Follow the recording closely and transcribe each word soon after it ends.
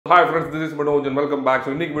Hi friends, this is Manoj and welcome back. So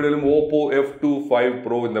இன்னைக்கு வீடியோல Oppo F25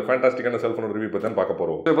 Pro இந்த ஃபேண்டாஸ்டிக்கான cellphone review பத்தி தான் பார்க்க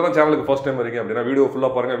போறோம். இப்போ தான் சேனலுக்கு ஃபர்ஸ்ட் டைம் வரீங்க அப்படினா வீடியோ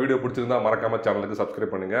ஃபுல்லா பாருங்க. வீடியோ பிடிச்சிருந்தா மறக்காம சேனலுக்கு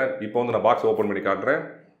சப்ஸ்கிரைப் பண்ணுங்க. இப்போ வந்து நான் பாக்ஸ் ஓபன் பண்ணி காட்டுறேன்.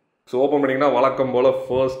 சோ ஓபன் பண்ணீங்கன்னா வழக்கம் போல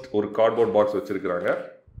ஃபர்ஸ்ட் ஒரு கார்ட்போர்ட் பாக்ஸ் வச்சிருக்காங்க.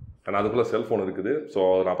 And அதுக்குள்ள செல்போன் இருக்குது. சோ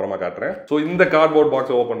அத நான் அப்புறமா காட்டுறேன். சோ இந்த கார்ட்போர்ட்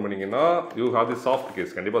பாக்ஸ் ஓபன் பண்ணீங்கன்னா you have the soft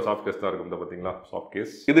case. கண்டிப்பா சாஃப்ட் கேஸ் தான் இருக்கும். இத பாத்தீங்களா சாஃப்ட்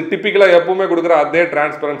கேஸ். இது டிபிக்கலா எப்பவுமே கொடுக்குற அதே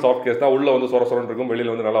டிரான்ஸ்பரன்ட் சாஃப்ட் கேஸ் தான். உள்ள வந்து சொரசொரன்னு இருக்கும்,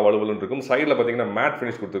 வெளியில வந்து நல்லா வழுவலுன்னு இருக்கும். சைடுல பாத்தீங்கன்னா மேட்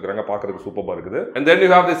ஃபினிஷ் கொடுத்திருக்காங்க. பார்க்கிறதுக்கு சூப்பரா இருக்குது. And then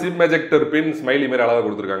you have the SIM ejector pin smiley மாதிரி அழகா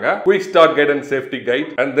கொடுத்திருக்காங்க. Quick start guide and safety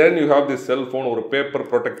guide. And then you have this cell phone ஒரு பேப்பர்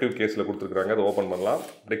protective கேஸ்ல கொடுத்திருக்காங்க. அதை ஓபன் பண்ணலாம்.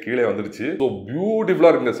 அப்படியே கீழே வந்துருச்சு. சோ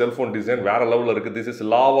பியூட்டிஃபுல்லா இருக்கு செல்போன் டிசைன். வேற லெவல்ல இருக்கு. This is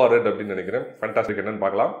lava red அப்படினு நினைக்கிறேன். ஃபேண்டாஸ்டிக் என்னன்னு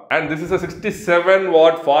பார்க்கலாம். And this is a 67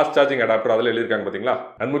 watt fast charging adapter அதுல எழுதிருக்காங்க பாத்தீங்களா.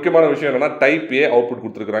 அண்ட் முக்கியமான விஷயம் என்னன்னா டைப் A அவுட்புட்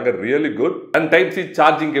கொடுத்திருக்காங்க. Really good. And type C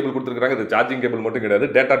charging cable கொடுத்திருக்காங்க. இது சார்ஜிங் கேபிள் மட்டும் கிடையாது,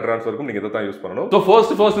 டேட்டா ட்ரான்ஸ்ஃபருக்கும் நீங்க இத தான் யூஸ் பண்ணனும். சோ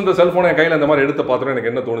ஃபர்ஸ்ட் இந்த செல்போனை என் கையில இந்த மாதிரி எடுத்து பார்த்தா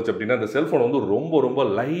எனக்கு என்ன தோணுச்சு அப்படினா இந்த செல்போன் வந்து ரொம்ப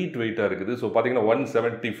லைட் வெயிட்டா இருக்குது. சோ பாத்தீங்கன்னா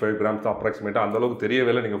 175 கிராம்ஸ் அப்ராக்ஸிமேட்டா அந்த அளவுக்கு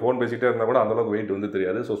தெரியவே இல்லை. நீங்க ஃபோன் பேசிட்டே இருந்தா கூட அந்த அளவுக்கு வெயிட் வந்து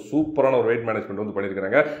தெரியாது. சோ சூப்பரான ஒரு வெயிட் மேனேஜ்மென்ட் வந்து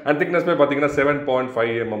பண்ணிருக்காங்க. அண்ட் திக்னஸ்மே பாத்தீங்கன்னா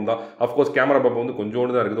 7.5 mm தான். ஆஃப் கோர்ஸ் கேமரா பம்ப் வந்து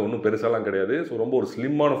கொஞ்சோண்டு தான் இருக்குது, ஒன்றும் பெருசாலாம் கிடையாது. சோ ரொம்ப ஒரு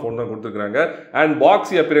ஸ்லிம்மான ஃபோன் தான் கொடுத்திருக்காங்க. அண்ட்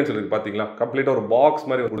பாக்ஸி அப்பியரன்ஸ் இருக்கு பாத்தீங்களா, கம்ப்ளீட்டா ஒரு பாக்ஸ்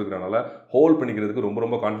மாதிரி கொடுக்கறனால ஹோல்ட் பண்ணிக்கிறதுக்கு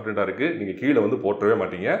ரொம்ப கான்ஃபிடென்ட்டா இருக்கு. நீங்க கீழ வந்து போடவே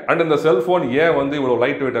மாட்டீங்க. அண்ட் இந்த செல்போன் ஏன் வந்து இவ்வளவு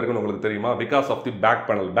லைட் வெயிட்டா இருக்குன்னு உங்களுக்கு தெரியுமா? Because of the back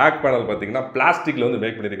panel. Back panel பாத்தீங்கன்னா பிளாஸ்டிக்ல வந்து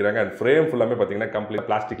மேக் பண்ணிருக்காங்க. அண்ட் ஃப்ரேம் ஃபுல்லாமே பாத்தீங்கன்னா கம்ப்ளீட்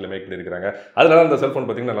பிளாஸ்டிக்ல மேக் பண்ணிருக்காங்க. அதனால இந்த செல்போன்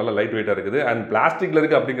பாத்தீங்கன்னா நல்ல லைட் வெயிட்டா இருக்குது. அண்ட் பிளாஸ்டிக்ல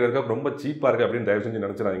இருக்கு அப்படிங்கிறதுக்கு ரொம்ப சீப்பா இருக்கு அப்படின்னு தயவு செஞ்சு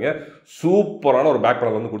நினைச்சாதீங்க. சூப்பரான ஒரு பேக்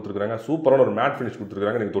பேனல் வந்து கொடுத்திருக்காங்க. சூப்பரான ஒரு மேட் ஃபினிஷ்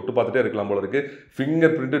கொடுத்திருக்காங்க. நீங்க தொட்டு பார்த்துட்டே இருக்கலாம் போல இருக்கு.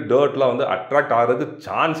 ஃபிங்கர் பிரிண்ட் டர்ட்லாம் வந்து அட்ராக்ட் ஆகிறதுக்கு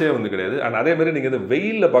சான்ஸே வந்து கிடையாது. அண்ட் அதே மாதிரி நீங்க இந்த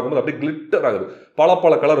வெயில்ல பார்க்கும்போது அப்படியே கிளிட்டர் ஆகுது.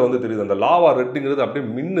 பல கலர் வந்து தெரியுது. அந்த லாவா ரெட்ங்கிறது அப்படியே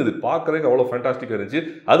மின்னுது. பார்க்கறதுக்கு அவ்வளவு ஃபேண்டாஸ்டிக்கா இருந்துச்சு.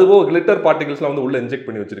 அதுவும் கிளிட்டர் பார்ட்டிகல்ஸ்லாம் வந்து உள்ள இன்ஜெக்ட்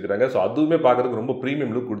பண்ணி வச்சிருக்காங்க. சோ அதுவுமே பார்க்கறதுக்கு ரொம்ப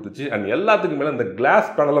பிரீமியம் லுக் கொடுத்துச்சு. அண்ட் எல்லாத்துக்கும் மேல இந்த கிளாஸ்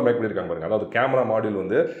பேனல்ல மேக் பண்ணிருக்காங்க பாருங்க. அதாவது கேமரா மாடியூல்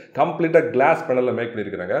வந்து கம்ப்ளீட்டா கிளாஸ் பேனல்ல மேக்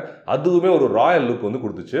பண்ணிருக்காங்க. அதுவுமே ஒரு ராயல் லுக் வந்து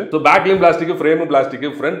கொடுத்துச்சு. சோ பேக்லயும் பிளாஸ்டிக், ஃப்ரேமும் பிளாஸ்டிக்,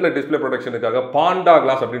 ஃப்ரண்ட்ல டிஸ்ப்ளே ப்ரொடெக்ஷனுக்காக பாண்டா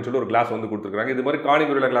கிளாஸ் அப்படின்னு சொல்லி ஒரு கிளாஸ் வந்து கொடுத்திருக்காங்க. இது மாதிரி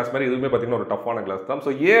காணிகுரிலா கிளாஸ் மாதிரி இதுவுமே பாத்தீங்கன்னா ஒரு டஃப்பான கிளாஸ் தான்.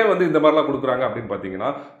 சோ ஏன் வந்து இந்த மாதிரிலாம் கொடுக்குறாங்க அப்படின்னு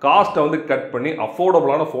பாத்தீங்கன்னா காஸ்ட்டை வந்து கட் பண்ணி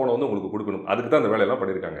அஃபோர்டபுளான போனை வந்து உங்களுக்கு கொடுக்கணும். அதுக்கு தான் இந்த வேலையெல்லாம்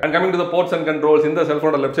பண்ணிருக்காங்க. And coming to the ports and controls, இந்த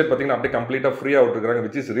செல்போனோட லெஃப்ட் சைடு பாத்தீங்கன்னா அப்படியே கம்ப்ளீட்டா ஃப்ரீயா விட்டுருக்காங்க,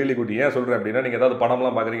 which is really good. ஏன் சொல்றேன் அப்படின்னா நீங்க ஏதாவது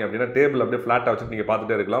படம்லாம் பாக்குறீங்க அப்படின்னா டேபிள் அப்படியே ஃபிளாட்டா வச்சுட்டு நீங்க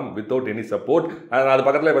பார்த்துட்டே இருக்கலாம் without any support. அது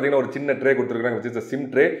பக்கத்துல பாத்தீங்கன்னா ஒரு சின்ன ட்ரே கொடுத்திருக்காங்க, which is a SIM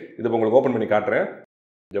tray. இது உங்களுக்கு ஓபன் பண்ணி காட்டுறேன்.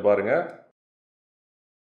 இங்க பாருங்க.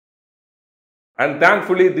 And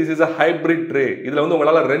thankfully this is a hybrid tray. இதுல வந்து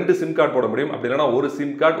உங்களால ரெண்டு சிம் கார்டு போட முடியும். அப்படி இல்லனா ஒரு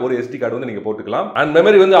சிம் கார்டு ஒரு SD கார்டு வந்து நீங்க போட்டுக்கலாம். And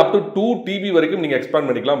memory வந்து up to 2 TB வரைக்கும் நீங்க எக்ஸ்பாண்ட்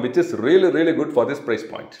பண்ணிக்கலாம், which is really good for this price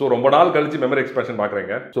point. So ரொம்ப நாள் கழிச்சு மெமரி எக்ஸ்பான்ஷன்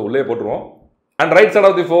பார்க்கறீங்க. சோ உள்ளே போட்டுருவோம். And right side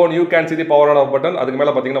of the phone you can see the power on off button. அதுக்கு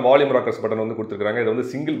மேல பாத்தீங்கன்னா வால்யூம் ராக்கர்ஸ் பட்டன் வந்து கொடுத்திருக்காங்க. இது வந்து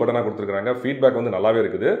சிங்கிள் பட்டனா கொடுத்திருக்காங்க. ஃபீட்பேக் வந்து நல்லாவே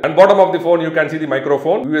இருக்குது. And bottom of the phone you can see the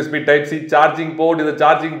microphone, USB type C charging port. இது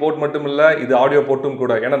சார்ஜிங் போர்ட் மட்டும் இல்ல, இது ஆடியோ போர்ட்டும்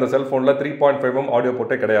கூட. ஏன்னா இந்த செல்போன்ல 3.5 mm ஆடியோ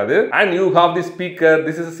போர்ட்டே கிடையாது. And you have the speaker.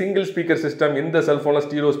 This is a single speaker system. இந்த செல்போன்ல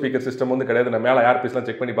ஸ்டீரியோ ஸ்பீக்கர் சிஸ்டம் வந்து கிடையாது. நான் மேல ஏர்பீஸ்லாம்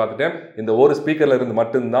செக் பண்ணி பார்த்துட்டேன். இந்த ஒரு ஸ்பீக்கர்ல இருந்து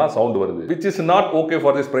மட்டும் தான் சவுண்ட் வருது, which is not okay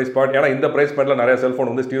for this price point. ஏன்னா இந்த பிரைஸ் பாயிண்ட்ல நிறைய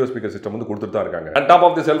செல்போன் வந்து ஸ்டீரியோ ஸ்பீக்கர் சிஸ்டம் வந்து கொடுத்துட்டு தான் இருக்காங்க. And top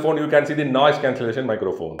of the cell phone you can see the noise cancellation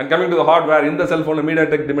microphone. And coming to the hardware, இந்த செல்போன்ல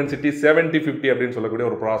MediaTek Dimensity 7050 அப்படினு சொல்லக்கூடிய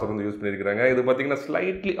ஒரு ப்ராசஸர் வந்து யூஸ் பண்ணிருக்காங்க. இது பாத்தீங்கன்னா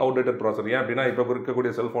ஸ்லைட்லி அவுட்டேட்டட் ப்ராசஸர். ஏன் அப்படினா இப்ப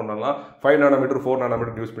இருக்கக்கூடிய செல்போன்லாம் 5 நானோமீட்டர் 4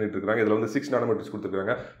 நானோமீட்டர் யூஸ் பண்ணிட்டு இருக்காங்க. இதுல வந்து 6 நானோமீட்டர்ஸ்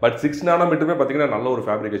கொடுத்திருக்காங்க. பட் 6 நானோமீட்டருமே பாத்தீங்கன்னா நல்ல ஒரு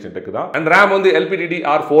ஃபேப்ரிகேஷன் டெக் தான். And RAM வந்து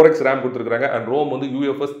LPDDR4X RAM கொடுத்திருக்காங்க. And ROM வந்து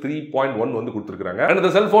UFS 3.1 வந்து கொடுத்திருக்காங்க. And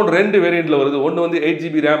இந்த செல்போன் ரெண்டு வேரியன்ட்ல வருது. ஒன்னு வந்து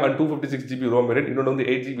 8GB RAM and 256GB ROM variant. இன்னொன்னு வந்து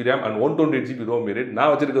 8GB RAM and 128GB ROM variant.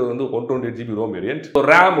 நான் வச்சிருக்கிறது வந்து 128GB ROM variant. So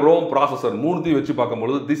RAM, ROM, processor மூணுத்தையும் வெச்சு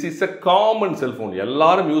பார்க்கும்போது this is a common cell phone.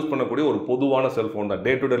 எல்லாரும் யூஸ் பண்ணக்கூடிய ஒரு பொதுவான செல்போன் தான்.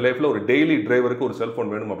 டே டு டே லைஃப்ல ஒரு டெய்லி டிரைவருக்கு ஒரு செல்போன்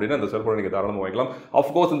வேணும் அப்படின்னா இந்த செல்போனை நீங்க தாராளமா வாங்கிக்கலாம். ஆஃப்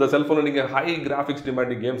கோர்ஸ் இந்த செல்போனை நீங்க ஹை கிராபிக்ஸ்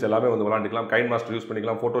டிமாண்டிங் கேம்ஸ் எல்லாமே வந்து விளையாடிக்கலாம். கைன் மாஸ்டர் யூஸ்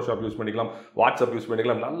பண்ணிக்கலாம், போட்டோஷாப் யூஸ் பண்ணிக்கலாம், வாட்ஸ்அப் யூஸ்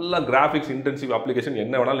பண்ணிக்கலாம். நல்ல கிராபிக்ஸ் இன்டென்சிவ் அப்ளிகேஷன்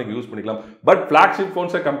என்ன வேணாலும் நீங்க யூஸ் பண்ணிக்கலாம். பட் ஃபிளாக்ஷிப்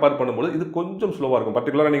போன்ஸை கம்பேர் பண்ணும்போது இது கொஞ்சம் ஸ்லோவா இருக்கும்.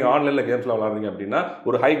 பர்டிகுலரா நீங்க ஆன்லைன்ல கேம்ஸ்ல விளையாடுறீங்க அப்படின்னா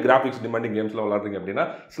ஒரு ஹை கிராபிக்ஸ் டிமாண்டிங் கேம்ஸ்ல விளையாடுறீங்க அப்படின்னா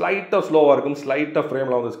ஸ்லைட்டா ஸ்லோவா இருக்கும், ஸ்லைட்டா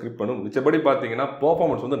ஃப்ரேம்ல வந்து ஸ்கிரிப்ட் பண்ணும். மிச்சபடி பாத்தீங்கன்னா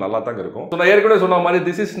பெர்ஃபார்மன்ஸ் வந்து நல்லா தான் இருக்கும். சோ நான் ஏற்கனவே சொன்ன மாதிரி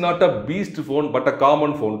this is not a beast phone but a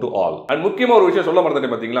common phone to all. And முக்கியமா ஒரு விஷயம் சொல்ல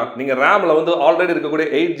மறந்துட்டேன் பாத்தீங்களா, நீங்க RAMல வந்து ஆல்ரெடி இருக்கக்கூடிய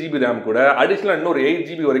 8GB RAM கூட அடிஷனலா இன்னொரு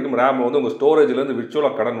 8GB வரைக்கும் RAM வந்து உங்க ஸ்டோரேஜ்ல இருந்து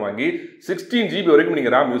விர்ச்சுவலா கடன் வாங்கி 16GB வரைக்கும்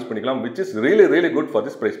நீங்க RAM யூஸ் பண்ணிக்கலாம், which is really good for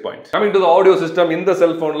this price point. Coming to the audio system, இந்த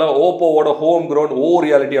செல்போன்ல Oppo ஓட ஹோம் கிரவுண்ட் O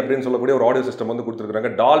reality அப்படின்னு சொல்லக்கூடிய ஒரு ஆடியோ சிஸ்டம் வந்து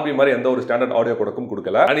கொடுத்திருக்காங்க. டால்பி மாதிரி எந்த ஒரு ஸ்டாண்டர்ட் ஆடியோ கோடக்கும்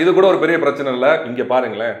கொடுக்கல. And இது கூட ஒரு பெரிய பிரச்சனை இல்ல. இங்க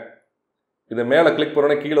பாருங்களேன், இதை மேலே கிளிக்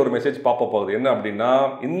பண்ணோன்னே கீழே ஒரு மெசேஜ் பாப்பப் ஆகுது. என்ன அப்படின்னா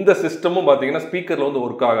இந்த சிஸ்டமும் பார்த்தீங்கன்னா ஸ்பீக்கரில் வந்து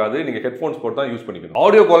ஒர்க் ஆகாது, நீங்கள் ஹெட்ஃபோன்ஸ் போட்டு தான் யூஸ் பண்ணிக்கணும்.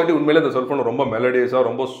 ஆடியோ குவாலிட்டி உண்மையிலே இந்த செல்ஃபோன் ரொம்ப மெலடியஸாக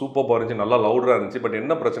ரொம்ப சூப்பராக இருந்துச்சு, நல்லா லவுடராக இருந்துச்சு. பட்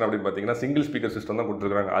என்ன பிரச்சனை அப்படின்னு பார்த்தீங்கன்னா சிங்கிள் ஸ்பீக்கர் சிஸ்டம் தான்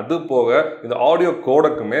கொடுத்துருக்காங்க. அது போக இந்த ஆடியோ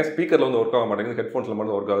கோடக்குமே ஸ்பீக்கரில் வந்து ஒர்க் ஆக மாட்டேங்குது, ஹெட்ஃபோன்ஸில்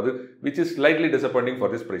மட்டும் ஒர்க் ஆகுது, which is slightly disappointing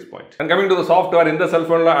for this price point. And coming to the software, இந்த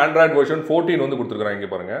செல்ஃபோனில் ஆண்ட்ராய்ட் வெர்ஷன் 14 வந்து கொடுத்துருக்காங்க.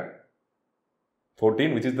 இங்கே பாருங்க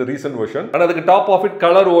 14, which is the recent version. And அதுக்கு top of it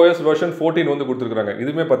colour OS version 14 வந்து கொடுத்துருக்காங்க.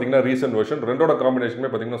 இதுவுமே பார்த்தீங்கன்னா ரீசன்ட் வெர்ஷன். ரெண்டோட காம்பினேஷனுமே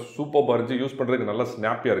பார்த்தீங்கன்னா சூப்பராக இருந்துச்சு, யூஸ் பண்ணுறதுக்கு நல்லா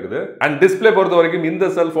ஸ்னாப்பியாக இருக்குது. அண்ட் டிஸ்பிளே பொறுத்த வரைக்கும் இந்த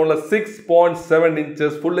செல்ஃபோனில் 6.7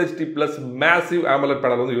 inches Full HD Plus massive AMOLED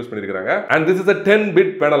panel வந்து யூஸ் பண்ணியிருக்காங்க. And this is a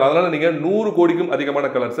 10-bit panel. அதனால நீங்கள் 100 கோடிக்கும்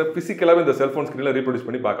அதிகமான கலர்ஸை பிசிக்கலாகவே இந்த செல்ஃபோன் ஸ்க்ரீனில் ரீப்ரொடியூஸ்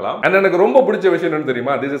பண்ணி பார்க்கலாம். அண்ட் எனக்கு ரொம்ப பிடிச்ச விஷயம் என்னன்னு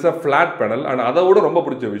தெரியுமா, this is a flat panel. And அதை விட ரொம்ப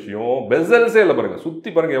பிடிச்ச விஷயம் பெசல்ஸே இல்லை பாருங்க,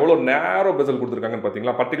 சுற்றி பாருங்க எவ்வளோ நேரோ பெசல் கொடுத்துருக்காங்கன்னு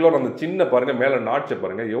பார்த்தீங்களா. பர்டிகுலர் அந்த சின்ன பாருங்க மேலே நாட்சை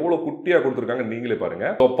பாருங்க எவ்வளோ குட்டியா கொடுத்திருக்காங்க, நீங்களே பாருங்க.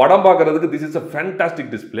 படம் பார்க்கிறதுக்கு this is a fantastic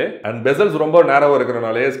display and bezels ரொம்ப நேரவா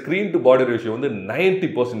இருக்கறனால screen to body ratio வந்து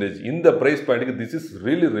 90%. இந்த price பாயிண்ட்க்கு this is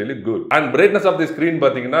really good. And brightness of the screen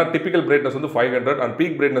பாத்தீங்கன்னா typical brightness வந்து 500 and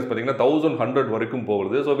peak brightness பாத்தீங்கன்னா 1100 வரைக்கும்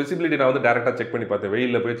போகுது. So visibility நான் வந்து டைரக்டா செக் பண்ணி பார்த்தேன்,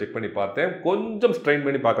 வெயில்ல போய் செக் பண்ணி பார்த்தேன், கொஞ்சம் ஸ்ட்ரெயின்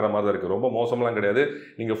பண்ணி பார்க்குற மாதிரி தான் இருக்கு, ரொம்ப மோசம்லாம் கிடையாது.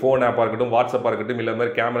 நீங்க ஃபோன் ஆப்பா இருக்கட்டும், வாட்ஸ்அப்பா இருக்கட்டும், இல்ல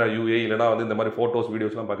மாதிரி கேமரா UA இல்லனா வந்து இந்த மாதிரி போட்டோஸ்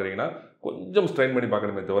வீடியோஸ்லாம் பார்க்கறீங்கன்னா கொஞ்சம் ஸ்ட்ரெயின் பண்ணி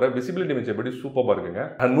பார்க்கணுமே தவிர விசிபிலிட்டி மிச்சப்படி சூப்பராக இருக்குங்க.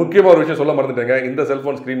 அண்ட் முக்கியமாக ஒரு விஷயம் சொல்ல மறந்துட்டேங்க, இந்த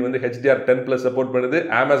செல்ஃபோன் ஸ்க்ரீன் வந்து HDR10+ சப்போர்ட் பண்ணுது,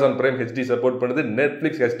 Amazon Prime HD சப்போர்ட் பண்ணுது,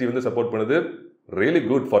 Netflix HD வந்து சப்போர்ட் பண்ணுது. really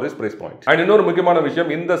good for this price point. And இன்னொரு முக்கியமான விஷயம்,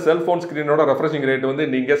 இந்த செல்ஃபோன் ஸ்கிரீனோட ரெஃப்ரெஷிங் ரேட் வந்து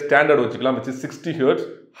நீங்க ஸ்டாண்டர்ட் வச்சுக்கலாம், which is 60 Hz,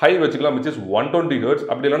 ஹை வச்சுக்கலாம், which is 120 Hz,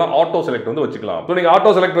 அப்படி இல்லனா ஆட்டோ செலக்ட் வந்து வச்சுக்கலாம். சோ நீங்க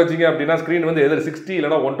ஆட்டோ செலக்ட் வச்சீங்க அப்படினா ஸ்கிரீன் வந்து எதர் 60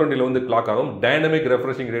 இல்லனா 120 ல வந்து கிளாக் ஆகும். டைனமிக்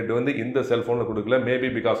ரெஃப்ரெஷிங் ரேட் வந்து இந்த செல்ஃபோன்ல கொடுக்கல, maybe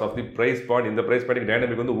because of the price point. இந்த பிரைஸ் பாயிண்ட்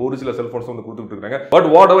டைனமிக் வந்து ஒரு சில செல்ஃபோன்ஸ் வந்து கொடுத்துட்டு இருக்காங்க. பட்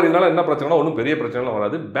வாட் எவர், இதனால என்ன பிரச்சனைனா ஒன்றும் பெரிய பிரச்சனை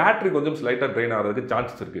வராது, பேட்டரி கொஞ்சம் ஸ்லைட்டா ட்ரெயின் ஆகிறதுக்கு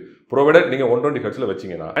சான்சஸ் இருக்கு, ப்ரொவைடட் நீங்க 120 Hz ல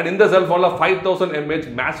வச்சீங்கன்னா. அண்ட் இந்த செல்ஃபோன்ல 5000 mAh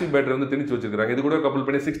மேசிவ் பேட்டரி வந்து திணிச்சு வச்சிருக்காங்க. இது கூட கப்பல்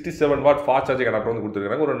பண்ணி 67 வாட் ஃபாஸ்ட் சார்ஜிங் அடாப்டர் வந்து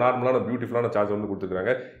கொடுத்துருக்காங்க. ஒரு நார்மலான பியூட்டிஃபுல்லான சார்ஜ் வந்து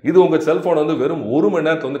கொடுத்துருக்காங்க. இது உங்க செல்ஃபோன் வந்து வெறும் 1 மணி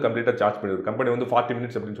நேரத்துல வந்து கம்ப்ளீட்டா சார்ஜ் பண்ணிருக்கு. கம்பெனி வந்து 40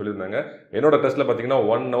 மினிட்ஸ் அப்படின்னு சொல்லியிருந்தாங்க. என்னோட டெஸ்ட்ல பாத்தீங்கன்னா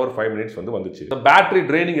 1 hour 5 minutes வந்து வந்துச்சு. பேட்டரி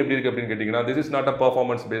ட்ரைனிங் எப்படி இருக்கு அப்படின்னு கேட்டீங்கன்னா, this is not a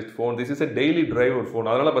performance based phone, this is a daily driver phone.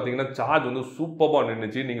 அதனால பாத்தீங்கன்னா சார்ஜ் வந்து சூப்பரா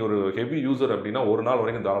நின்னுச்சு. நீங்க ஒரு ஹெவி யூசர் அப்படின்னா ஒரு நாள்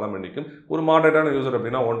வரைக்கும் தாராளமா நிக்கும். ஒரு மாடரேட்டான யூசர்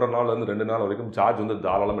அப்படின்னா 1.5 நாள்ல இருந்து 2 நாள் வரைக்கும் சார்ஜ் வந்து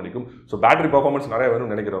தாராளமா நிக்கும். சோ பேட்டரி பெர்ஃபார்மன்ஸ் நிறைய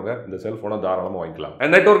வேணும்னு நினைக்கிறவங்க இந்த செல்போனை தாராளமா வாங்கிக்கலாம்.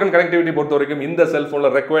 அண்ட் நெட்வொர்க் அண்ட் கனெக்டிவிட்டி பொறுத்த வரைக்கும் இந்த செல்போன்ல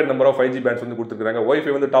required number of 5G pants வந்து கொடுத்திருக்காங்க.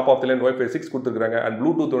 வைஃபை வந்து top of the line wifi 6 கொடுத்திருக்காங்க. அண்ட்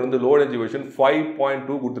ப்ளூடூத் வந்து லோ எனர்ஜி வெர்ஷன்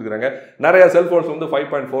 5.2 கொடுத்திருக்காங்க. நிறைய செல்போன்ஸ் வந்து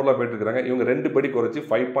 5.4ல போயிட்டு இருக்காங்க. இவங்க 2 படி குறைச்சு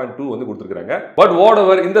 5.2 வந்து கொடுத்திருக்காங்க. பட்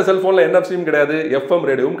whatever, இந்த செல்போன்ல NFC-ம் கிடையாது, FM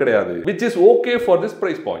ரேடியோவும் கிடையாது, which is okay for this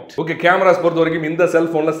price point. Okay, cameras பொறுத்த வரைக்கும் இந்த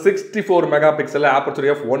செல்போன்ல 64 மெகா பிக்சல் aperture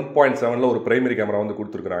f1.7ல ஒரு பிரைமரி கேமரா வந்து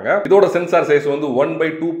கொடுத்திருக்காங்க. இதோட சென்சார் சைஸ் வந்து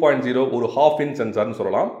 1/2.0, ஒரு half inch சென்சார்னு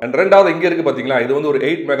சொல்லலாம். அண்ட் ரெண்டாவது இங்க இருக்கு பாத்தீங்களா, இது வந்து ஒரு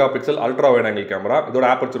 8 mega pixel ultra wide angle camera. இதோட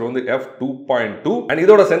aperture வந்து f2.2 அண்ட்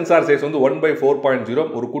இதோட சென்சார் சைஸ் வந்து 1/4.0,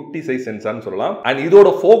 ஒரு குட்டி சைஸ் சென்சார்னு சொல்லலாம். அண்ட் இதோட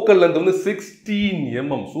ஃபோக்கல் லென்த் வந்து 16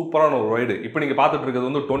 mm, சூப்பரான ஒரு வைடு. இப்போ நீங்க பார்த்துட்டு இருக்கிறது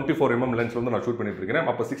வந்து 24 mm லென்ஸ் வந்து நான் ஷூட் பண்ணிட்டு இருக்கேன்.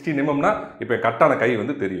 அப்ப 16 mm னா இப்போ கட்டான கை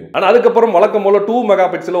வந்து தெரியும். ஆனா அதுக்கப்புறம் வழக்கம் போல 2 மெகா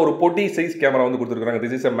பிக்சல் ஒரு பொடி சைஸ் கேமரா வந்து கொடுத்திருக்காங்க.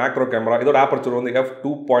 This is a macro camera. இதோட aperture வந்து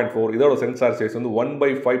f2.4. இதோட சென்சார் சைஸ் வந்து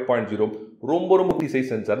 1/5.0, ரொம்ப குட்டி சைஸ்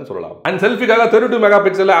சென்சார்னு சொல்லலாம். அண்ட் செல்ஃபிக்காக 32 மெகா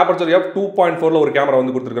பிக்சல் aperture f2.4ல ஒரு கேமரா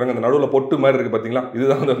வந்து கொடுத்திருக்காங்க. அந்த நடுவுல பொட்டு மாதிரி இருக்கு பாத்தீங்களா,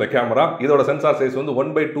 இதுதான் வந்து அந்த கேமரா. இதோட சென்சார் சைஸ் வந்து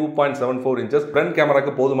 1/2.74 inches. ஃப்ரண்ட்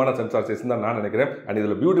கேமராக்கு போதுமான சென்சார் சைஸ் தான் நான் நினைக்கிறேன். அண்ட்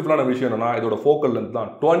இதுல பியூட்டிஃபுல்லான விஷயம் என்னன்னா, இதோட ஃபோக்கல் லென்த் தான்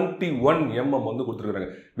 21 mm வந்து கொடுத்திருக்காங்க,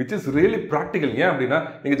 which is really practical. ஏன் அப்படின்னா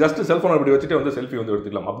நீங்க ஜஸ்ட் செல்போன் அப்படி வச்சுட்டு வந்து செல்ஃபி வந்து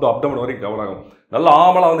எடுத்துக்கலாம். அப் டவுன் வரைக்கும் கவர் ஆகும். நல்ல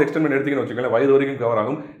ஆமலா வந்து எக்ஸ்டெண்ட் பண்ணி எடுத்தீங்கன்னு வச்சுக்கோங்களேன், வயது வரைக்கும் கவர்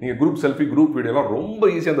ஆகும். நீங்க குரூப் செல்ஃபி, குரூப் வீடியோலாம் ரொம்ப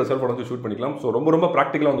ஈஸியா அந்த செல்போன் வந்து ஷூட் பண்ணிக்கலாம். ஸோ ரொம்ப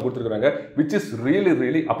ப்ராக்டிகலா வந்து கொடுத்துருக்காங்க, which is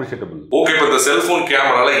really appreciable. Okay, இப்போ இந்த செல்போன்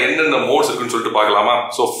கேமரால என்னென்ன மோட்ஸ் இருக்குன்னு சொல்லிட்டு பார்க்கலாமா?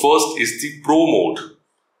 So first is the bro mode.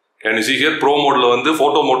 Can you see here, bro மோட்ல வந்து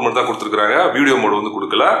போட்டோ மோட் மட்டும் தான் கொடுத்துருக்காங்க, வீடியோ மோட் வந்து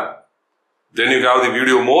கொடுக்கல. Then you have the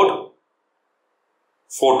video mode,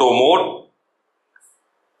 photo mode,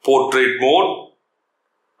 portrait mode,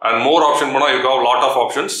 and more option பண்ணா you have lot of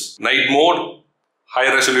options. Night mode, high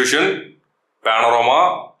resolution, panorama,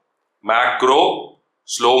 macro,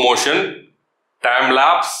 slow motion, time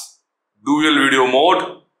lapse, dual video mode,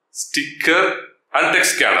 sticker and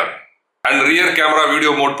text scanner. And rear camera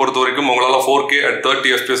video mode பொறுத்த வரைக்கும் உங்களால 4K at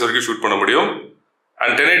 30 fps வரைக்கும் shoot பண்ண முடியும்.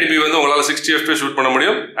 And 1080p வந்து உங்களால 60 fps shoot பண்ண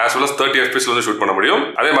முடியும், as well as 30 fps வந்து ஷூட் பண்ண முடியும்.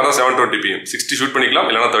 அதே மாதிரி தான் 720p 60 ஷூட் பண்ணிக்கலாம்,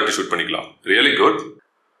 இல்லனா 30 ஷூட் பண்ணிக்கலாம். Really good.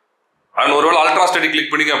 அண்ட் ஒருவேளை அல்ட்ரா ஸ்டடி கிளிக்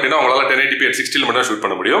பண்ணீங்க அப்படின்னா உங்களால 1080p at 60 ல மட்டும் ஷூட்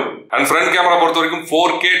பண்ண முடியும். அண்ட் ஃப்ரண்ட் கேமரா பொறுத்த வரைக்கும்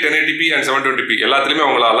 4K 1080p and 720p எல்லாத்துலயுமே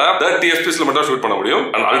உங்களால 30 fps ல மட்டும் ஷூட் பண்ண முடியும்.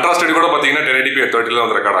 அண்ட் அல்ட்ரா ஸ்டடி கூட பாத்தீங்கன்னா 1080p at 30 ல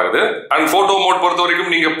வந்து ரெக்கார்ட் ஆகுது. அண்ட் போட்டோ மோட் பொறுத்த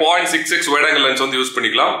வரைக்கும் நீங்க 0.6x வைட் ஆங்கிள் லென்ஸ் வந்து யூஸ்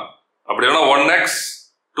பண்ணிக்கலாம். அப்படினா 1x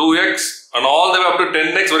 2x and all the way up to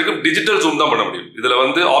 10x வரைக்கும் டிஜிட்டல் ஜூம் தான் பண்ண முடியும். இதுல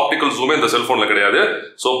வந்து ஆப்டிகல் ஜூமே இந்த செல்போன்ல கிடையாது.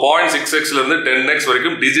 சோ 0.6x ல இருந்து 10x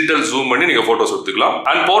வரைக்கும் டிஜிட்டல் ஜூம் பண்ணி நீங்க போட்டோஸ் எடுத்துக்கலாம்.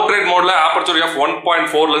 அண்ட் போர்ட்ரேட் மோட்ல aperture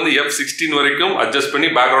f1.4 ல இருந்து f16 வரைக்கும் அட்ஜஸ்ட் பண்ணி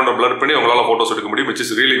பேக்ரவுண்ட blur பண்ணி உங்களால போட்டோஸ் எடுக்க முடியும், which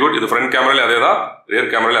is really good. இது ஃப்ரண்ட் கேமரால அதேதான், ரியர்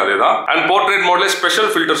கேமரால அதேதான். அண்ட் போர்ட்ரேட் மோட்ல ஸ்பெஷல்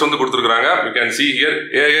ஃபில்டர்ஸ் வந்து கொடுத்திருக்காங்க. You can see here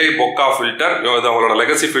AI bokeh filter, இது அவங்களோட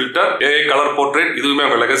legacy filter. AI colour portrait, இதுவுமே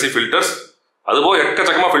அவங்க லெகசி ஃபில்டர்ஸ். அதுபோக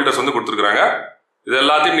எக்கச்சக்கமா ஃபில்டர்ஸ் வந்து கொடுத்திருக்காங்க. இது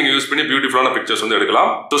எல்லாத்தையும் நீங்க யூஸ் பண்ணி பியூட்டிஃபுல்லான பிக்சர்ஸ் வந்து எடுக்கலாம்.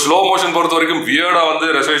 சோ ஸ்லோ மோஷன் பொறுத்த வரைக்கும் வியர்டா வந்து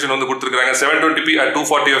ரெசல்யூஷன் வந்து கொடுத்திருக்காங்க. 720p at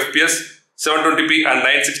 240 fps, 720p at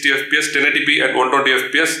 960 fps, 1080p at 120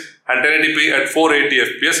 fps and 1080p at 480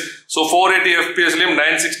 fps. So 480 fps லயும்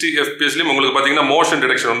 960 fps லயும் உங்களுக்கு பாத்தீங்கன்னா மோஷன்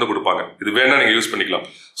டிடெக்ஷன் வந்து கொடுப்பாங்க. இது வேணா நீங்க யூஸ் பண்ணிக்கலாம்.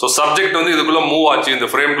 சோ சப்ஜெக்ட் வந்து இதுக்குள்ள மூவ் ஆச்சு, இந்த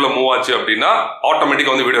ஃப்ரேம்க்குள்ள மூவ் ஆச்சு அப்படின்னா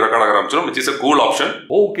ஆட்டோமேட்டிக்கா வந்து வீடியோ ரெக்கார்ட் ஆக ஆரம்பிச்சிடும், which is a cool option.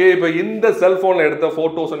 Okay, இப்போ இந்த செல்போன்ல எடுத்த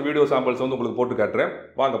போட்டோஸ் அண்ட் வீடியோ சாம்பிள்ஸ் வந்து உங்களுக்கு போட்டு காட்டுறேன்,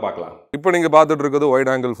 வாங்க பார்க்கலாம். இப்போ நீங்க பார்த்துட்டு இருக்குது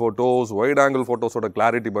wide angle photos. Wide angle போட்டோஸோட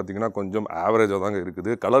clarity பாத்தீங்கன்னா கொஞ்சம் ஆவரேஜா தாங்க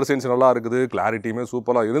இருக்குது. கலர் சென்ஸ் நல்லா இருக்குது, கிளாரிட்டியுமே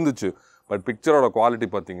சூப்பரா இருந்துச்சு. பட் பிக்சரோட குவாலிட்டி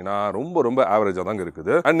பாத்தீங்கன்னா ரொம்ப ரொம்ப ஆவரேஜா தாங்க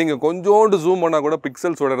இருக்குது. அண்ட் நீங்க கொஞ்சோண்டு ஜூம் பண்ணா கூட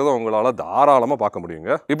பிக்சல்ஸ் உடையறத உங்களால தாராளமா பார்க்க முடியுங்க.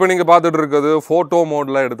 இப்போ நீங்க பார்த்துட்டு இருக்குது போட்டோ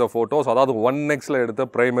மோட்ல எடுத்த போட்டோஸ், அதாவது 1x ல எடுத்த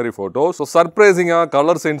primary photo. So சர்ப்ரைசிங்கா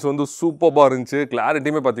colour sense வந்து சூப்பரா இருந்துச்சு,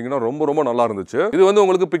 கிளாரிட்டியுமே பாத்தீங்கன்னா ரொம்ப ரொம்ப நல்லா இருந்துச்சு. இது வந்து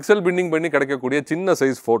உங்களுக்கு பிக்சல் பிண்டிங் பண்ணி கிடைக்கக்கூடிய சின்ன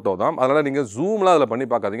சைஸ் போட்டோ தான், அதனால நீங்க ஜூம்ல அதுல பண்ணி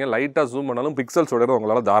பார்க்காதீங்க. லைட்டா ஜூம் பண்ணாலும் பிக்சல்ஸ் உடையறத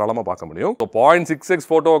உங்களால தாராளமா பார்க்க முடியும். 0.6x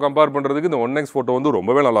போட்டோவை கம்பேர் பண்றதுக்கு இந்த 1x போட்டோ வந்து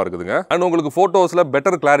ரொம்பவே நல்லா இருக்குதுங்க. அண்ட் உங்களுக்கு போட்டோஸ்ல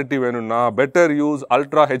பெட்டர் கிளாரிட்டி வேணும்னா better use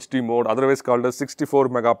ultra HD mode, otherwise called 64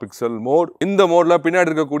 mega pixel mode. இந்த மோட்ல பின்னாடி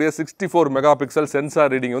இருக்கக்கூடிய 64 மெகா பிக்சல் சென்சார்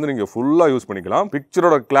ரீடிங் வந்து நீங்க ஃபுல்லா யூஸ் பண்ணிக்கலாம்.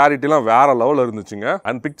 பிக்சரோட கிளாரிட்டி எல்லாம் வேற லெவல்ல இருந்துச்சுங்க.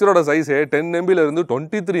 அண்ட் பிக்சரோட சைஸே 10 MB ல இருந்து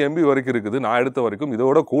 23 MB வரைக்கும் இருக்குது. நான் எடுத்த வரைக்கும்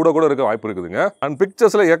இதோட கூட இருக்க வாய்ப்பு இருக்குதுங்க. அண்ட்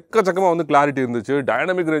பிக்சர்ஸ்ல எக்கச்சக்கமா வந்து கிளாரிட்டி இருந்துச்சு.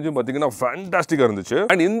 டைனமிக் ரேஞ்சும் பாத்தீங்கன்னா ஃபேண்டாஸ்டிக்கா இருந்துச்சு.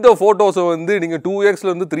 அண்ட் இந்த போட்டோஸ் வந்து நீங்க 2x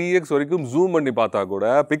ல இருந்து 3x வரைக்கும் ஜூம் பண்ணி பார்த்தா கூட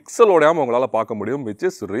பிக்சலோடையாம உங்களால பார்க்க முடியும், which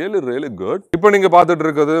is really really good. இப்போ நீங்க பார்த்துட்டு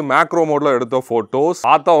இருக்குது மேக்ரோ மோட்ல எடுத்த போட்டோஸ்.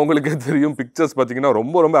 பார்த்தா உங்களுக்கே தெரியும் பிக்சர்ஸ் பாத்தீங்கன்னா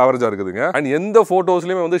ரொம்ப ரொம்ப ஆவரேஜா இருக்குதுங்க. அண்ட் எந்த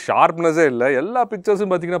போட்டோஸ்லயுமே வந்து ஷார்ப்னஸே இல்ல. எல்லா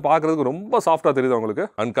பிக்சர்ஸும் பாத்தீங்கன்னா பார்க்கிறதுக்கு ரொம்ப சாஃப்டா தெரியுது உங்களுக்கு.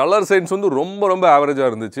 அண்ட் கலர் சென்ஸ் வந்து ரொம்ப ரொம்ப ஆவரேஜா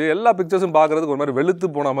இருந்துச்சு. எல்லா பிக்சர்ஸும் பார்க்கிறதுக்கு ஒரு மாதிரி வெளுத்து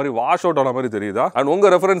போன மாதிரி, வாஷ் அவுட் ஆன மாதிரி தெரியுதா. அண்ட்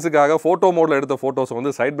உங்க ரெஃபரன்ஸுக்காக போட்டோ மோட்ல எடுத்த போட்டோஸ்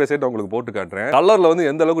வந்து சைட் பை சைட் உங்களுக்கு போட்டு காட்டுறேன். கலர்ல வந்து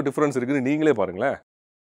எந்த அளவுக்கு டிஃபரன்ஸ் இருக்குன்னு நீங்களே பாருங்களேன்.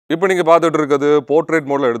 இப்போ நீங்க பார்த்துட்டு இருக்குது போர்ட்ரேட்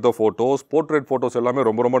மோட்ல எடுத்த போட்டோஸ். போர்ட்ரேட் போட்டோஸ் எல்லாமே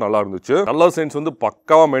ரொம்ப ரொம்ப நல்லா இருந்துச்சு. கலர் சென்ஸ் வந்து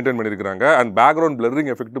பக்காவா மெயின்டைன் பண்ணிருக்காங்க. அண்ட் பேக்ரவுண்ட் பிளரிங்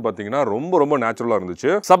எஃபெக்ட் பாத்தீங்கன்னா ரொம்ப ரொம்ப நேச்சுரலா இருந்துச்சு.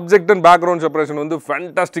 சப்ஜெக்ட் அண்ட் பேக்ரவுண்ட் செப்பரேஷன் வந்து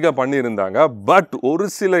ஃபேண்டாஸ்டிக்கா பண்ணி இருந்தாங்க. பட் ஒரு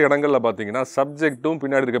சில இடங்கள்ல பாத்தீங்கன்னா சப்ஜெக்ட்டும்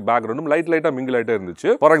பின்னாடி இருக்க பேக்ரவுண்டும் லைட்டா மிங்கிள் ஆயிட்டே இருந்துச்சு.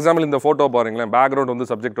 ஃபார் எக்ஸாம்பிள் இந்த போட்டோ பாருங்களேன், பேக்ரவுண்ட் வந்து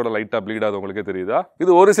சப்ஜெக்டோட லைட்டா ப்ளீட் ஆகுது, உங்களுக்கே தெரியுதா.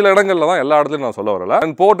 இது ஒரு சில இடங்கள்ல தான், எல்லா இடத்துலயும் நான் சொல்ல வரல.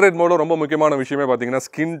 அண்ட் போர்ட்ரேட் மோட்ல ரொம்ப முக்கியமான விஷயமே பாத்தீங்கன்னா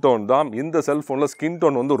ஸ்கின் டோன் தான். இந்த செல்போன்ல ஸ்கின்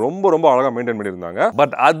டோன் வந்து ரொம்ப ரொம்ப அழகா மெயின்டைன் பண்ணிருந்தாங்க.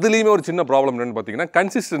 பட் அதுலயுமே ஒரு சின்ன என்னன்னு பாத்தீங்கன்னா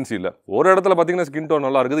கன்சிஸ்டன்சி இல்ல. ஒரு இடத்துல பாத்தீங்கன்னா ஸ்கின் டோன்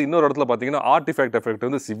நல்லா இருக்குது, இன்னொரு இடத்துல பாத்தீங்கன்னா ஆர்டிஃபேக்ட் எஃபெக்ட்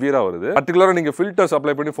வந்து சிவியரா வருது. பர்టిక్యులரா நீங்க ஃபில்டர்ஸ்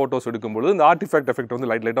அப்ளை பண்ணி போட்டோஸ் எடுக்கும்போது இந்த ஆர்டிஃபேக்ட் எஃபெக்ட் வந்து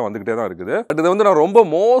லைட்டா வந்துகிட்டே தான் இருக்குது. பட் இது வந்து நான் ரொம்ப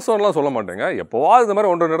மோசம்லாம் சொல்ல மாட்டேங்க. எப்போவாது இந்த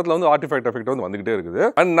மாதிரி ஒன்றரை இடத்துல வந்து ஆர்டிஃபேக்ட் எஃபெக்ட் வந்து வந்துகிட்டே இருக்குது.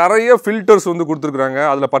 அண்ட் நிறைய ஃபில்டர்ஸ் வந்து கொடுத்திருக்காங்க.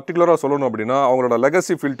 அதுல பர்టిక్యులரா சொல்லணும் அப்படின்னா அவங்களோட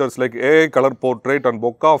legacy filters like AI colour portrait and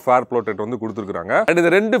bokeh fair portrait வந்து கொடுத்திருக்காங்க. அண்ட்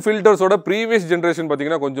இந்த ரெண்டு ஃபில்டர்ஸோட ப்ரீவியஸ் ஜெனரேஷன்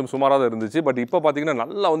பாத்தீங்கன்னா கொஞ்சம் சுமாரா தான் இருந்துச்சு. பட் இப்போ பாத்தீங்கன்னா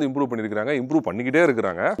நல்லா வந்து இம்ப்ரூவ் பண்ணிருக்காங்க, இம்ப்ரூவ் பண்ணிக்கிட்டே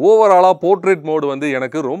இருக்காங்க. ஓவராலா போர்ட்ரேட் மோட் வந்து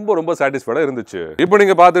எனக்கு ரொம்ப ரொம்ப சாட்டிஸ்ஃபைடா இருந்துச்சு. இப்போ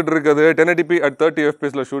நீங்க பார்த்துட்டு இருக்குது 1080p at 30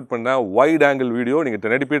 fps ல ஷூட் பண்ண வைட் ஆங்கிள் வீடியோ. நீங்க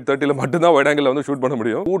 1080p at 30 ல மட்டும் தான் வைட் ஆங்கிள் வந்து ஷூட் பண்ண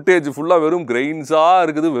முடியும். ஃபுட்டேஜ் ஃபுல்லா வெறும் கிரெயின்ஸா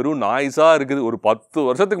இருக்குது, வெறும் நாய்ஸா இருக்குது. ஒரு 10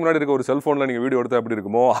 வருஷத்துக்கு முன்னாடி இருக்க ஒரு செல்போன்ல நீங்க வீடியோ எடுத்தா எப்படி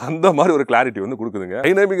இருக்குமோ அந்த மாதிரி ஒரு கிளாரிட்டி வந்து கொடுக்குதுங்க.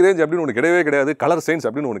 டைனமிக் ரேஞ்ச் அப்படின்னு ஒன்று கிடையவே கிடையாது, கலர் சென்ஸ்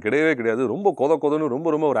அப்படின்னு ஒன்று கிடையவே கிடையாது. ரொம்ப கொதன்னு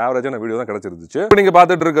ரொம்ப ரொம்ப ஒரு ஆவரேஜான வீடியோ தான் கிடைச்சிருந்துச்சு. இப்போ நீங்க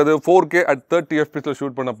பார்த்துட்டு இருக்குது 4K at 30 fps ல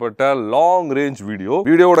ஷூட் பண்ணப்பட்ட லாங் ரேஞ்ச் வீடியோ.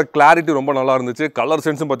 வீடியோட கிளாரிட்டி ரொம்ப நல்லா இருந்துச்சு. கலர்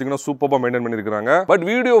சென்ஸும் பாத்தீங்கன்னா சூப்பரா மெயின்டைன் பண்ணிருக்காங்க. பட்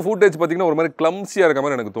வீடியோ ஃபுட்டேஜ் பாத்தீங்கன்னா ஒரு மாதிரி கிளம்சியா இருக்க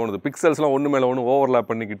மாதிரி எனக்கு தோணுது. பிக்சல்ஸ்லாம் ஒன்னு மேல ஒன்னு ஓவர்லாப்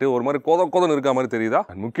பண்ணிக்கிட்டு ஒரு மாதிரி கொதன்னு இருக்க மாதிரி தெரியுதா.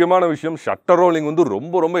 முக்கியமான விஷயம் ஷட்டர் ரோலிங் வந்து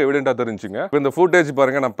ரொம்ப ரொம்ப எவிடென்ட்டா தெரிஞ்சுங்க. இப்போ இந்த ஃபுட்டேஜ்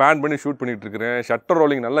பாருங்க, நான் பேன் பண்ணி ஷூட் பண்ணிட்டு இருக்கேன். ஷட்டர்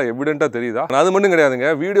ரோலிங் நல்லா எவிடென்ட்டா தெரியுதா. அது மட்டும் கிடையாதுங்க,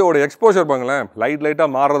 வீடியோட எக்ஸ்போஷர் பாருங்களேன், லைட்டா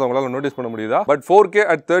மாறறத உங்களால நோட்டீஸ் பண்ண முடியுதா. பட் 4K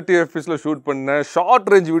at 30 fps ல ஷூட் பண்ண ஷார்ட்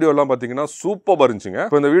ரேஞ்ச் வீடியோ எல்லாம் பாத்தீங்கன்னா சூப்பரா இருந்துச்சுங்க.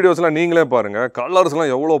 இப்போ இந்த வீடியோஸ்லாம் நீங்களே பாருங்க, கலர்ஸ்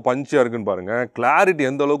எல்லாம் எவ்வளவு பஞ்சியா இருக்குன்னு பாருங்க, கிளாரிட்டி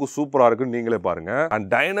எந்த அளவுக்கு சூப்பரா இருக்குன்னு நீங்களே பாருங்க. அண்ட்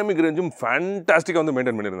டைனமிக் ரேஞ்சும் ஃபேண்டாஸ்டிக்கா வந்து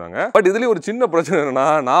மெயின்டைன் பண்ணிருந்தாங்க. பட் இதுல ஒரு சின்ன பிரச்சனை என்னன்னா,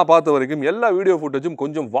 நான் பார்த்த வரைக்கும் எல்லா வீடியோ ஃபுட்டேஜும்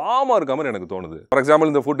கொஞ்சம் வார்மா இருக்க மாதிரி எனக்கு தோணுது. ஃபார்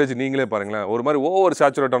எக்ஸாம்பிள் இந்த ஃபுட்டேஜ் நீங்களே பாருங்களேன், ஒரு மாதிரி ஓவர்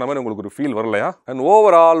சேச்சுரேட் ஆன மாதிரி உங்களுக்கு ஒரு ஃபீல் வரலையா. அண்ட்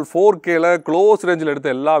ஓவரால் 4K ல க்ளோஸ் ரேஞ்சில் எடுத்த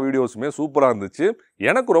எல்லா வீடியோஸுமே சூப்பரா இருந்துச்சு.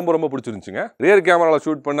 எனக்கு ரொம்ப ரொம்ப பிடிச்சிருந்துச்சுங்க. ரியர் கேமரால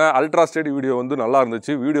ஷூட் பண்ண அல்ட்ரா ஸ்டெடி வீடியோ வந்து நல்லா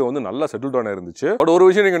இருந்துச்சு. வீடியோ வந்து நல்லா செட்டில் டவுன் இருந்துச்சு. பட் ஒரு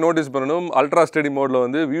விஷயம் நீங்க நோட்டீஸ் பண்ணணும், அல்ட்ரா ஸ்டெடி மோட்ல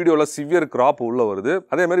வந்து வீடியோல சிவியர் கிராப் உள்ள வருது.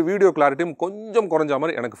 அதே மாதிரி வீடியோ கிளாரிட்டியும் கொஞ்சம் குறைஞ்ச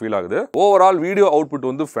மாதிரி எனக்கு ஃபீல் ஆகுது. ஓவரால் வீடியோ அவுட்புட்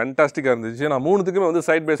அவுட்புட் வந்து ஃபேண்டாஸ்டிக்காக இருந்துச்சு. நான் மூணுத்துக்குமே வந்து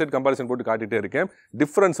சைட் பை சைட் கம்பேரிசன் போட்டு காட்டிட்டே இருக்கேன்.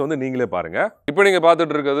 டிஃபரன்ஸ் வந்து நீங்களே பாருங்க. இப்போ நீங்க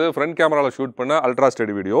பார்த்துட்டு இருக்கிறது ஃப்ரண்ட் கேமரால ஷூட் பண்ண அல்ட்ரா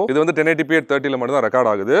ஸ்டெடி வீடியோ. இது வந்து 1080p at 30ல மட்டும் தான்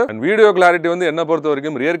ரெக்கார்ட் ஆகுது. அண்ட் வீடியோ கிளாரிட்டி வந்து என்ன பொறுத்த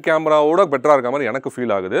வரைக்கும் ரியர் கேமராவோட பெட்டரா இருக்க மாதிரி எனக்கு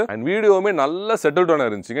ஃபீல் ஆகுது. அண்ட் வீடியோவுமே நல்ல செட்டில்ட் ஆன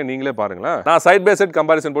இருந்துச்சுங்க. நீங்களே பாருங்களேன். நான் சைட் பை சைட்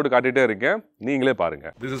கம்பேரிசன் போட்டு காட்டிட்டே இருக்கேன். நீங்களே பாருங்க.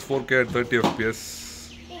 This is 4K at 30 fps.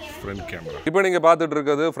 Front camera. இப்போ நீங்க பார்த்துட்டு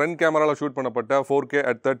இருக்கிறது ஃப்ரண்ட் கேமரால ஷூட் பண்ணப்பட்ட 4K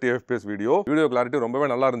at 30 fps video clarity ரொம்பவே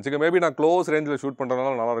நல்லா இருந்துச்சு. மேபி நான் க்ளோஸ் ரேஞ்சில் ஷூட்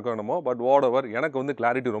பண்றதுனால நல்லா இருக்கும் என்னமோ, பட் வாட் எவர் எனக்கு வந்து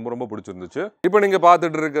கிளாரிட்டி ரொம்ப பிடிச்சிருந்துச்சு. இப்போ நீங்க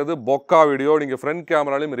பார்த்துட்டு இருக்கிறது பொக்கா வீடியோ. நீங்க ஃப்ரண்ட்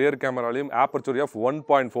கேமராலையும் ரியர் கேமராலையும் ஆப்பர்ச்சர்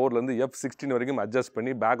f1.4ல இருந்து f16 வரைக்கும் அட்ஜஸ்ட்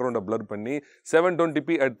பண்ணி பேக்ரவுண்டை பிளர் பண்ணி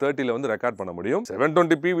 720p at 30ல வந்து ரெக்கார்ட் பண்ண முடியும்.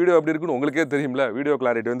 720p வீடியோ எப்படி இருக்குன்னு உங்களுக்கே தெரியும்ல. வீடியோ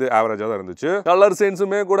கிளாரிட்டி வந்து ஆவரேஜா தான் இருந்துச்சு. கலர்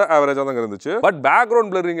சென்ஸுமே கூட ஆவரேஜா தான் இருந்துச்சு. பட்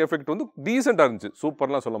பேக்ரவுண்ட் பிளரிங் எஃபெக்ட் வந்து டீசென்ட்டா இருந்துச்சு.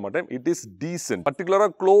 சூப்பர்லாம் சொல்ல மாட்டேன். It is decent. Particularly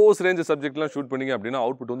close range subject லாம் ஷூட் பண்ணீங்க அப்படினா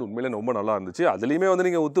அவுட்புட் வந்து உண்மையிலேயே ரொம்ப நல்லா இருந்துச்சு. அதுலயுமே வந்து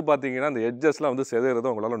நீங்க உத்து பாத்தீங்கன்னா அந்த எட்ஜஸ்லாம் வந்து செதறத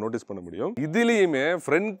உங்களால நோட்டீஸ் பண்ண முடியும். இதுலயுமே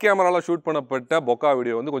ஃப்ரண்ட் கேமரால ஷூட் பண்ணப்பட்ட பொக்கா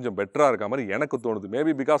வீடியோ வந்து கொஞ்சம் பெட்டரா இருக்க மாதிரி எனக்கு தோணுது.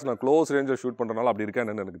 மேபி பிகாஸ் நான் க்ளோஸ் ரேஞ்சில் ஷூட் பண்றனால அப்படி இருக்கா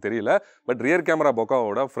என்னன்னு எனக்கு தெரியல. But rear camera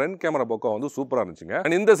பொக்காவோட front camera bokeh வந்து சூப்பரா இருந்துச்சுங்க.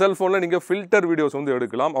 அண்ட் இந்த செல்போன்ல நீங்க ஃபில்டர் வீடியோஸ் வந்து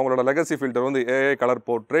எடுக்கலாம். அவங்களோட லெகசி ஃபில்டர் வந்து AI colour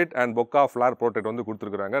portrait and bokeh flower portrait வந்து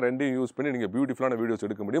கொடுத்துருக்காங்க. ரெண்டையும் யூஸ் பண்ணி நீங்க பியூட்டிஃபுல்லான வீடியோஸ்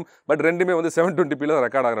எடுக்க முடியும். பட் ரெண்டுமே வந்து 720p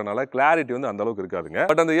ரெக்கார்ட் ஆகிறனால கிளாரிட்டி வந்து அந்த அளவுக்கு இருக்காதுங்க.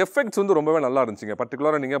 பட் அந்த எஃபெக்ட்ஸ் வந்து ரொம்பவே நல்லா இருந்துச்சுங்க.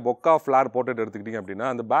 பர்టిక్యులரா நீங்க பொக்கா ஃபிளார் போர்ட்ரேட் எடுத்துக்கிட்டீங்க அப்படின்னா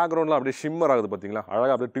அந்த பேக்ரவுண்ட்ல அப்படியே ஷிம்மர் ஆகுது பாத்தீங்களா,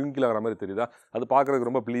 அழகா அப்படியே ட்விங்கிள் ஆகிற மாதிரி தெரியுதா, அது பார்க்கறதுக்கு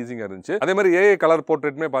ரொம்ப ப்ளீசிங்கா இருந்துச்சு. அதே மாதிரி AI கலர்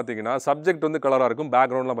போர்ட்ரேட்மே பாத்தீங்கன்னா சப்ஜெக்ட் வந்து கலரா இருக்கும்,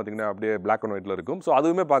 பேக்ரவுண்ட்ல பாத்தீங்கன்னா அப்படியே பிளாக் அண்ட் ஒயிட்ல இருக்கும். ஸோ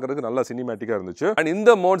அதுவுமே பார்க்கறதுக்கு நல்லா சினிமேட்டிக்கா இருந்துச்சு. அண்ட்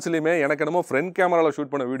இந்த மோட்ஸ்லயுமே எனக்கு என்னமோ ஃப்ரண்ட் கேமரால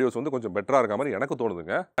ஷூட் பண்ண வீடியோஸ் வந்து கொஞ்சம் பெட்டரா இருக்க மாதிரி எனக்கு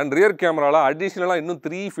தோணுதுங்க. அண்ட் ரியர் கேமரால அடிஷனலா இன்னும்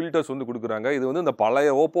 3 ஃபில்டர்ஸ் வந்து கொடுக்குறாங்க. இது வந்து இந்த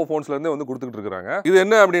பழைய Oppo phonesல இருந்தே வந்து கொடுத்துட்டு இருக்காங்க. இது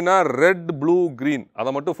என்ன அப்படின்னா ரெட், ப்ளூ, கிரீன் அதை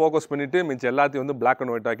மட்டும் ஃபோக்கஸ் பண்ணிட்டு மிச்ச எல்லாத்தையும் வந்து பிளாக்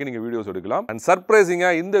அண்ட் ஒயிட் ஆக்கி நீங்க வீடியோஸ் எடுக்கலாம். அண்ட் சர்ப்ரைசிங்கா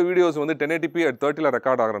இந்த வீடியோஸ் வந்து 1080p at 30ல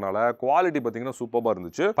ரெக்கார்ட் ஆகிறனால குவாலிட்டி பாத்தீங்கன்னா சூப்பரா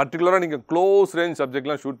இருந்துச்சு. பர்టిక్యులரா நீங்க க்ளோஸ் ரேஞ்ச்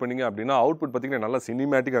சப்ஜெக்ட்லாம் ஷூட் பண்ணீங்க அப்படின்னா அவுட்புட் பாத்தீங்கன்னா நல்லா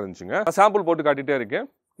சினிமேட்டிக்கா இருந்துச்சுங்க. சாம்பிள் போட்டு காட்டிட்டே இருக்கேன்,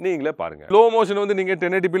 நீங்களே பாருங்க. ஸ்லோ மோஷன் வந்து நீங்க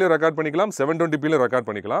 1080p ரெக்கார்ட் பண்ணிக்கலாம், 720p ரெக்கார்ட்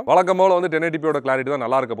பண்ணிக்கலாம். வழக்கமாக வந்து 1080p கிளாரிட்டி தான்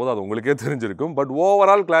நல்லா இருக்க போது, அது உங்களுக்கே தெரிஞ்சிருக்கும். பட்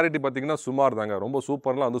ஓவரால் கிளாரிட்டி பாத்தீங்கன்னா சுமார் தாங்க, ரொம்ப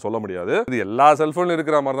சூப்பர்லாம் வந்து சொல்ல முடியாது. இது எல்லா செல்போன்ல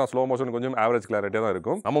இருக்கிற மாதிரி தான் ஸ்லோ மோஷன் கொஞ்சம் ஆவரேஜ் கிளாரிட்டியா தான்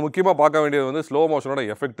இருக்கும். நம்ம முக்கியமா பார்க்க வேண்டியது வந்து ஸ்லோ மோஷனோட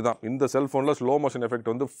எஃபெக்ட் தான். இந்த செல்போன்ல ஸ்லோ மோஷன் எஃபெக்ட்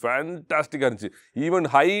வந்து ஃபேண்டாஸ்டிக்கா இருந்துச்சு. ஈவன்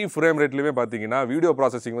ஹை ஃப்ரேம் ரேட்லயுமே பாத்தீங்கன்னா வீடியோ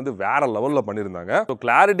ப்ராசஸிங் வந்து வேற லெவல்ல பண்ணிருந்தாங்க. ஸோ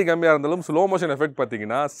கிளாரிட்டி கம்மியா இருந்தாலும் ஸ்லோ மோஷன் எஃபெக்ட்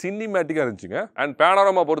பாத்தீங்கன்னா சினிமேட்டிக்கா இருந்துச்சுங்க. அண்ட்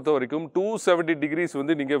பேனோராமா பொறுத்த வரைக்கும் 270 டிகிரிஸ்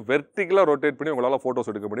வந்து நீங்க வெர்டிகலா ரொட்டேட் பண்ணி உங்களால போட்டோஸ்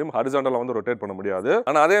எடுக்க முடியும். ஹரிசாண்டலா வந்து ரொட்டேட் பண்ண முடியாது.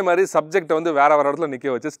 ஆனா அதே மாதிரி சப்ஜெக்ட் வந்து வேற இடத்துல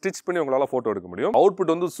நிக்க வச்சு ஸ்டிச் பண்ணி உங்களால போட்டோ எடுக்க முடியும்.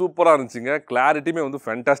 அவுட்புட் வந்து சூப்பரா இருந்துச்சுங்க. கிளாரிட்டியுமே வந்து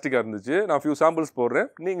ஃபேண்டாஸ்டிக்கா இருந்துச்சு. நான் ஃபியூ சாம்பிள்ஸ் போடுறேன்,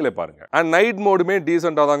 நீங்களே பாருங்க. அண்ட் நைட் மோடுமே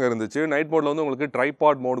டீசென்ட்டா தாங்க இருந்துச்சு. நைட் மோட்ல வந்து உங்களுக்கு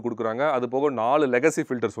ட்ரைபாட் மோட் கொடுக்குறாங்க. அது போக 4 லெகசி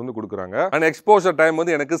ஃபில்டர்ஸ் வந்து கொடுக்குறாங்க. அண்ட் எக்ஸ்போஷர் டைம்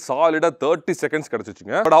வந்து எனக்கு சாலிடா 30 செகண்ட்ஸ்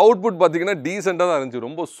கிடைச்சிச்சுங்க. பட் அவுட்புட் பாத்தீங்கன்னா டீசென்ட்டா தான் இருந்துச்சு.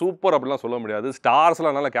 ரொம்ப சூப்பர் அப்படிலாம் சொல்ல முடியாது.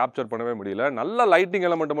 ஸ்டார்ஸ்லாம் நல்லா கேப்சர் பண்ணவே முடியல. நல்ல லைட்டிங்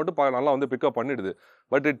எலமெண்ட் மட்டும் நல்லா வந்து பிக்கப் பண்ணிடுது.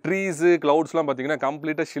 பட் ட்ரீஸ், கிளவுட்ஸ்லாம் பாத்தீங்கன்னா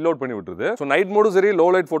கம்ப்ளீட்டா ஷில் அவுட் பண்ணி விட்டுருது. ஸோ நைட் மோடும் சரி, லோ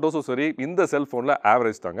லைட் போட்டோஸும் சரி, இந்த செல்போன்ல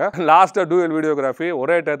ஆவரேஜ் தாங்க. லாஸ்டா டூயல் வீடியோகிராஃபி,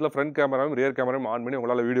 ஒரே டயத்துல ஃப்ரண்ட் கேமராவும் ரியர் கேமராவும் ஆன் பண்ணி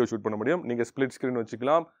உங்களால வீடியோ ஷூட் பண்ண முடியும். நீங்க ஸ்பிளிட் ஸ்கிரீன்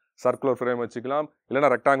வச்சுக்கலாம், சர்க்குலர் ஃப்ரேம் வச்சுக்கலாம்,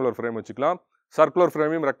 இல்லைனா ரெக்டாங்குலர் ஃப்ரேம் வச்சுக்கலாம். சர்க்குலர்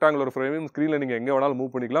ஃப்ரேமையும் ரெக்டாங்குலர் ஃப்ரேமையும் ஸ்க்ரீன்ல நீங்க எங்க வேணாலும்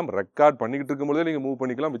மூவ் பண்ணிக்கலாம். ரெக்கார்ட் பண்ணிட்டு இருக்கும்போது நீங்க மூவ்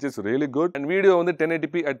பண்ணிக்கலாம், which is really good. And video வந்து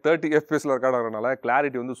 1080p at 30 fps record ஆகிறனால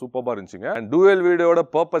clarity வந்து சூப்பரா இருந்துச்சுங்க. அண்ட் டூயல் வீடியோட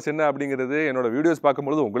பர்பஸ் என்ன அப்படிங்கிறது என்னோட வீடியோஸ்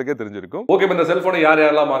பார்க்கும்போது உங்களுக்கே தெரிஞ்சிருக்கும். ஓகே, இந்த செல்போனை யார்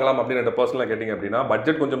யாரெல்லாம் வாங்கலாம் அப்படின்னு பர்சனலா கேட்டீங்க அப்படின்னா,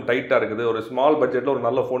 பட்ஜெட் கொஞ்சம் டைட்டா இருக்குது, ஒரு ஸ்மால் பட்ஜெட்ல ஒரு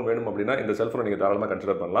நல்ல ஃபோன் வேணும் அப்படின்னா இந்த செல்போனை நீங்க தாராளமா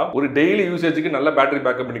கன்சிடர் பண்ணலாம். ஒரு டெய்லி யூசேஜுக்கு நல்ல பேட்டரி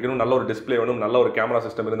பேக்கப் பண்ணிக்கணும், நல்ல ஒரு டிஸ்பிளே வேணும், நல்ல ஒரு கேமரா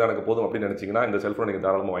சிஸ்டம் இருந்தா எனக்கு போதும் அப்படின்னு நினைச்சீங்கன்னா இந்த செல்போனை நீங்க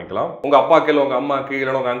தாராளமா வாங்கிக்கலாம். உங்க அப்பாக்கு இல்ல உங்க அம்மாக்கு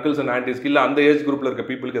இல்ல உங்க அங்கிள்ஸ் அண்ட் ஆன்டிஸ்க்கு இல்ல அந்த ஏஜ் குரூப்ல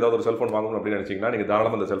இருக்க ஏதாவது ஒரு செல்போன் வாங்கணும் அப்படின்னு நினைச்சீங்கன்னா நீங்க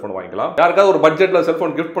தாராளமா இந்த செல்போன் வாங்கிக்கலாம். யாருக்காவது ஒரு பட்ஜெட்ல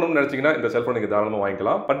செல்போன் கிஃப்ட் பண்ணணும்னு நினைச்சீங்கன்னா இந்த செல்போன் நீங்க தாராளமா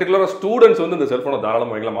வாங்கிக்கலாம். பர்టిక్యులரா ஸ்டூடண்ட்ஸ் வந்து இந்த செல்போனை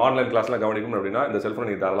தாராளமா வாங்கலாம். ஆன்லைன் கிளாஸ்லாம் கவனிக்கணும் அப்படின்னா இந்த செல்போனை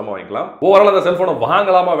நீங்க தாராளமா வாங்கிக்கலாம். ஓவரால் இந்த செல்போனை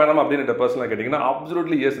வாங்கலாமா வேணாமா அப்படின்னு பர்சனலா கேட்டீங்கன்னா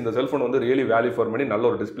அப்சல்யூட்லி எஸ். இந்த செல்போன் வந்து ரியலி வேல்யூ ஃபார் மணி. நல்ல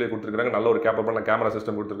ஒரு டிஸ்பிளே கொடுத்துருக்காங்க, நல்ல ஒரு கேப்பபிளான கேமரா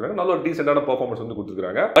சிஸ்டம் கொடுத்துருக்காங்க, நல்ல ஒரு டீசென்ட்டான பெர்ஃபார்மன்ஸ் வந்து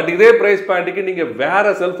கொடுத்துருக்காங்க. பட் இதே பிரைஸ் பாயிண்ட்க்கு நீங்க வேற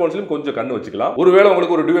செல்போன்ஸ்லயும் கொஞ்சம் கண்ணு வச்சுக்கலாம். ஒருவேளை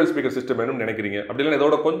உங்களுக்கு ஒரு டுவல் ஸ்பீக்கர் சிஸ்டம் வேணும்னு நினைக்கிறீங்க, அப்படி இல்ல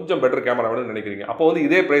இதோட கொஞ்சம் பெட்டர் கேமரா வேணும்னு நினைக்கிறீங்க, அப்போ வந்து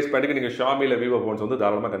இதே பிரைஸ் பாயிண்ட்க்கு நீங்க Xiaomi இல்ல Vivo phones வந்து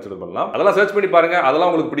தாராளமா கன்சிடர் பண்ணலாம். அதெல்லாம் சர்ச் பண்ணி பாருங்க. அதெல்லாம்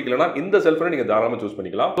உங்களுக்கு பிடிக்கலனா இந்த செல்போனை நீங்க தாராளமா சூஸ்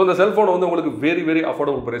பண்ணிக்கலாம். சோ இந்த செல்போன் வந்து உங்களுக்கு வெரி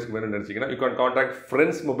அஃபோர்டபிள் பிரைஸ்க்கு வேணும்னு நினைச்சீங்கன்னா you can contact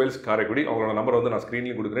Friends Mobiles Karaikudi. அவங்களோட நம்பர் வந்து நான்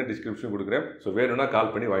ஸ்கிரீன்லயும் கொடுக்கிறேன், டிஸ்கிரிப்ஷன்லயும் கொடுக்கிறேன். சோ வேணும்னா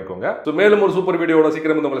கால் பண்ணி வாங்கிக்கோங்க. சோ மேலும் ஒரு சூப்பர் வீடியோவோட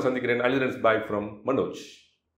சீக்கிரம் வந்து உங்களை சந்திக்கிறேன். Bye from Manoj.